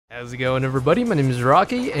How's it going, everybody? My name is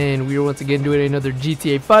Rocky and we are once again doing another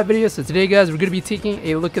GTA 5 video. So today, guys, we're going to be taking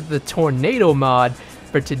a look at the tornado mod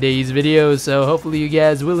for today's video. So hopefully you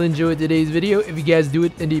guys will enjoy today's video. If you guys do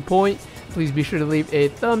at any point, please be sure to leave a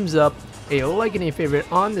thumbs up, a like, and a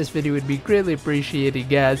favorite on this video would be greatly appreciated,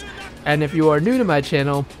 guys. And if you are new to my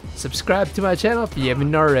channel, subscribe to my channel if you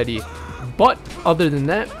haven't already. But other than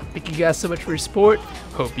that, thank you guys so much for your support.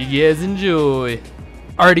 Hope you guys enjoy.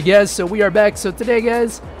 Alrighty, guys, so we are back. So today,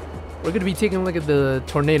 guys, we're going to be taking a look at the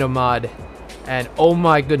tornado mod. And oh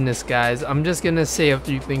my goodness, guys, I'm just going to say a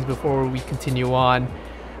few things before we continue on.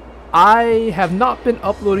 I have not been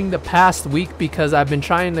uploading the past week because I've been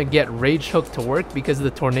trying to get Rage Hook to work, because the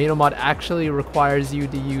tornado mod actually requires you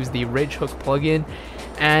to use the Rage Hook plugin.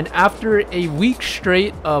 And after a week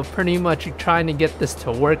straight of pretty much trying to get this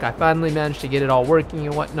to work, I finally managed to get it all working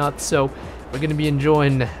and whatnot. So we're going to be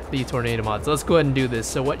enjoying the tornado mods. Let's go ahead and do this.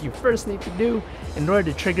 So what you first need to do in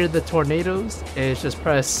order to trigger the tornadoes is just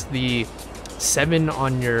press the 7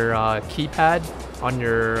 on your keypad, on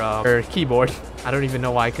your keyboard. I don't even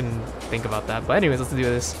know why I can think about that. But anyways, let's do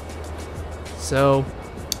this. So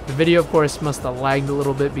the video, of course, must have lagged a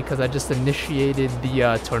little bit because I just initiated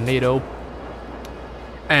the tornado.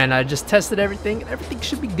 And I just tested everything, and everything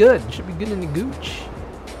should be good. Should be good in the gooch.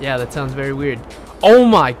 Yeah, that sounds very weird. Oh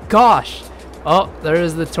my gosh! Oh, there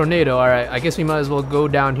is the tornado. Alright, I guess we might as well go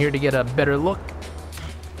down here to get a better look.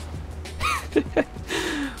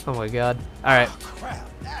 Oh my god. Alright.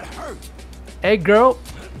 Hey girl!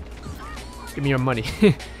 Give me your money.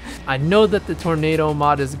 I know that the tornado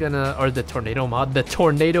mod is gonna, or the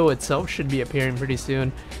tornado itself should be appearing pretty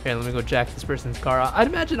soon. Here, let me go jack this person's car. I'd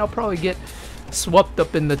imagine I'll probably get swept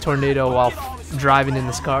up in the tornado while driving in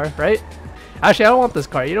this car, right? Actually, I don't want this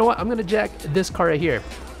car. You know what? I'm gonna jack this car right here.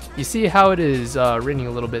 You see how it is raining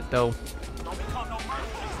a little bit though.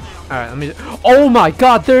 Alright, let me. Oh my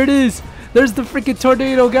god, there it is! There's the freaking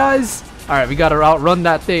tornado, guys! Alright, we gotta outrun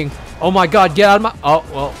that thing. Oh my god, get out of my. Oh,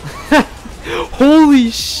 well. Holy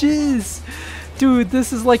shiz! Dude,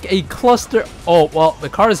 this is like a cluster. Oh, well, the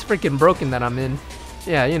car is freaking broken that I'm in.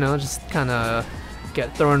 Yeah, you know, just kind of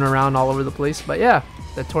get thrown around all over the place. But yeah,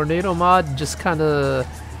 the tornado mod just kind of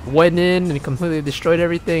went in and completely destroyed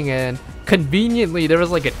everything, and conveniently there was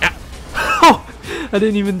like an oh, I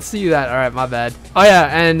didn't even see that. All right, my bad. Oh yeah,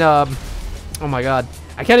 and oh my god,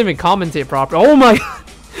 I can't even commentate properly. Oh my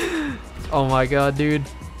oh my god, dude,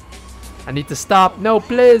 I need to stop. No,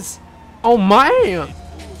 please. Oh my.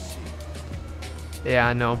 Yeah,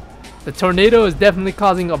 I know the tornado is definitely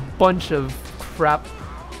causing a bunch of crap.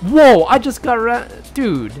 Whoa, I just got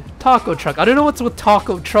dude, taco truck. I don't know what's with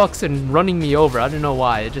taco trucks and running me over. I don't know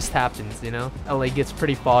why. It just happens, you know. LA gets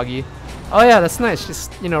pretty foggy. Oh yeah, that's nice.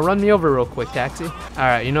 Just, you know, run me over real quick, taxi. All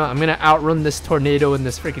right, you know, I'm gonna outrun this tornado in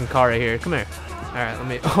this freaking car right here. Come here. All right, let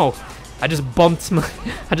me. Oh, I just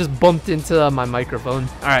bumped into my microphone.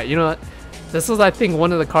 All right, you know what? This was, I think,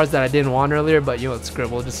 one of the cars that I didn't want earlier, but you know, it's good.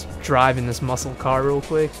 We'll just drive in this muscle car real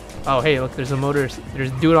quick. Oh, hey, look, there's a motor.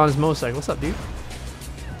 There's a dude on his motorcycle. What's up, dude?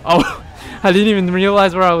 Oh, I didn't even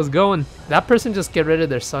realize where I was going. That person just get rid of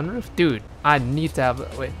their sunroof? Dude, I need to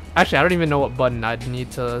have... Wait, actually, I don't even know what button I'd need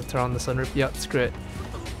to turn on the sunroof. Yep, screw it.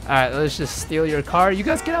 Alright, let's just steal your car. You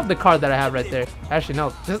guys get out the car that I have right there. Actually, no.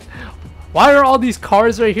 Why are all these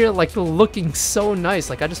cars right here, like, looking so nice?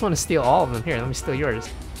 Like, I just want to steal all of them. Here, let me steal yours.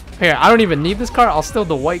 Here, I don't even need this car. I'll steal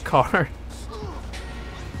the white car.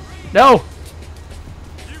 No!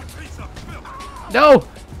 No!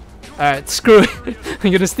 Alright, screw it.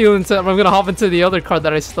 I'm gonna steal into. I'm gonna hop into the other car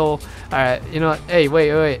that I stole. Alright, you know what? Hey,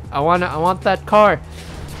 wait. I want that car.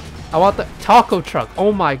 I want the taco truck.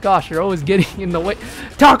 Oh my gosh, you're always getting in the way.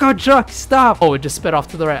 Taco truck, stop! Oh, it just sped off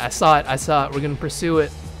to the right. I saw it. We're gonna pursue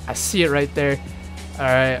it. I see it right there.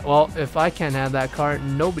 Alright, well, if I can't have that car,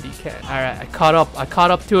 nobody can. Alright, I caught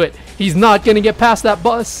up to it. He's not gonna get past that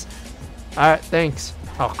bus. Alright, thanks.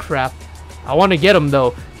 Oh crap. I wanna get him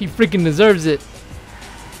though. He freaking deserves it.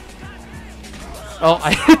 Oh,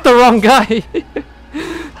 I hit the wrong guy.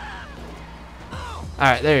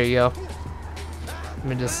 Alright, there you go. Let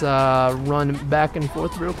me just run back and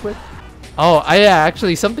forth real quick. Oh, yeah,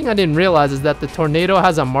 actually, something I didn't realize is that the tornado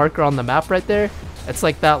has a marker on the map right there. It's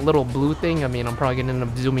like that little blue thing. I mean, I'm probably going to end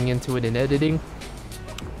up zooming into it in editing.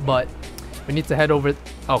 But we need to head over.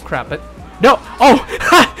 Oh, crap. No!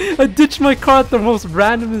 Oh! I ditched my car at the most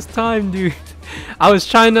randomest time, dude. I was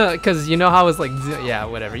trying to, because you know how I was like, yeah,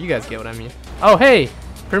 whatever. You guys get what I mean. Oh, hey!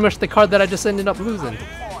 Pretty much the car that I just ended up losing.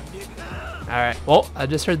 Alright, well, I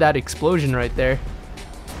just heard that explosion right there.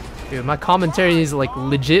 Dude, my commentary is like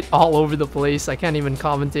legit all over the place. I can't even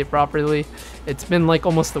commentate properly. It's been like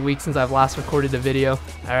almost a week since I've last recorded a video.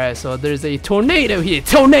 Alright, so there's a tornado here.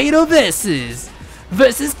 Tornado versus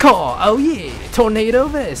car. Oh yeah, tornado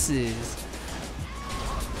versus.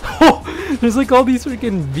 Oh, there's like all these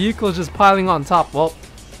freaking vehicles just piling on top. Well,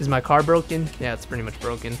 is my car broken? Yeah, it's pretty much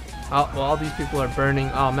broken. Oh, well, all these people are burning.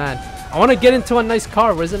 Oh man, I want to get into a nice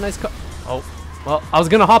car. Where's a nice car? Oh. Well, I was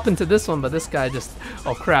gonna hop into this one, but this guy just...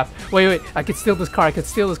 Oh, crap. Wait. I could steal this car. I could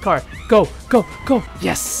steal this car. Go.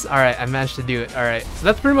 Yes. All right, I managed to do it. All right. So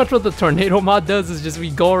that's pretty much what the tornado mod does, is just we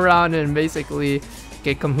go around and basically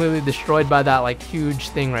get completely destroyed by that, like, huge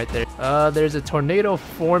thing right there. There's a tornado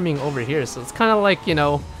forming over here. So it's kind of like, you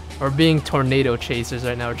know, we're being tornado chasers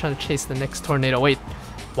right now. We're trying to chase the next tornado. Wait,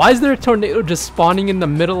 why is there a tornado just spawning in the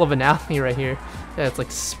middle of an alley right here? Yeah, it's like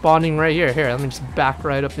spawning right here. Here, let me just back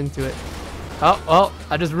right up into it. Oh, well,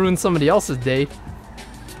 I just ruined somebody else's day.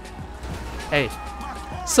 Hey.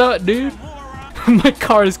 So, dude? My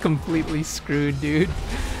car is completely screwed, dude.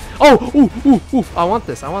 Oh, ooh. I want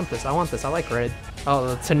this. I like red.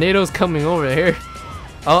 Oh, the tornado's coming over here.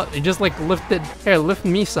 Oh, it just like lifted. Here, lift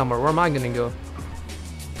me somewhere. Where am I gonna go?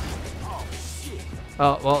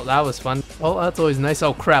 Oh, well, that was fun. Oh, that's always nice.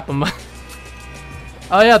 Oh, crap.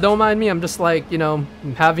 Oh yeah, don't mind me. I'm just like, you know,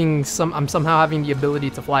 I'm somehow having the ability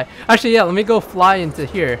to fly. Actually, yeah, let me go fly into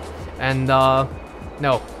here. And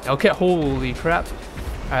no. Okay, holy crap.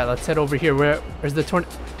 All right, let's head over here. Where's the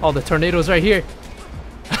tornado? Oh, the tornado's right here.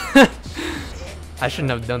 I shouldn't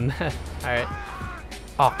have done that. All right.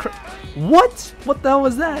 Oh crap. What the hell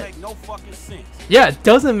was that? Make no fucking sense. Yeah, it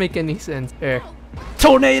doesn't make any sense. Here.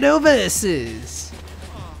 Tornado versus.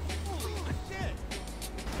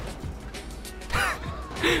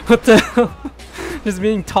 What the hell? Just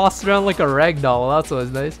being tossed around like a rag doll. Well, that's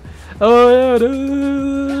always nice. Oh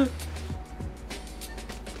yeah.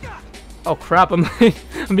 Oh crap! I'm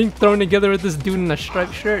being thrown together with this dude in a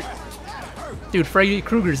striped shirt. Dude, Freddy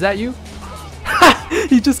Krueger, is that you?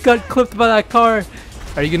 He just got clipped by that car.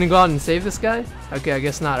 Are you gonna go out and save this guy? Okay, I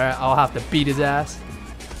guess not. Alright, I'll have to beat his ass.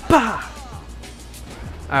 Bah!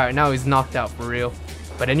 Alright, now he's knocked out for real.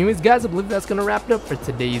 But anyways, guys, I believe that's going to wrap it up for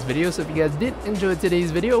today's video. So if you guys did enjoy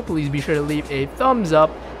today's video, please be sure to leave a thumbs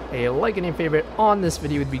up, a like, and a favorite on this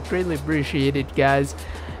video. It would be greatly appreciated, guys.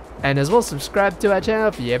 And as well, subscribe to our channel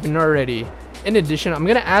if you haven't already. In addition, I'm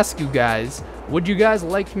going to ask you guys, would you guys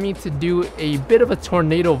like me to do a bit of a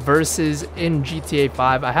tornado versus in GTA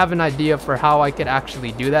 5? I have an idea for how I could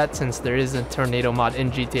actually do that, since there is a tornado mod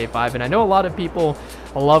in GTA 5. And I know a lot of people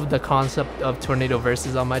love the concept of tornado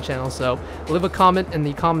versus on my channel, so leave a comment in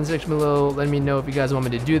the comment section below. Let me know if you guys want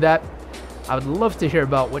me to do that. I would love to hear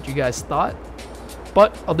about what you guys thought.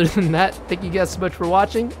 But other than that, thank you guys so much for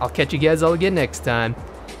watching. I'll catch you guys all again next time.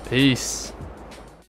 Peace.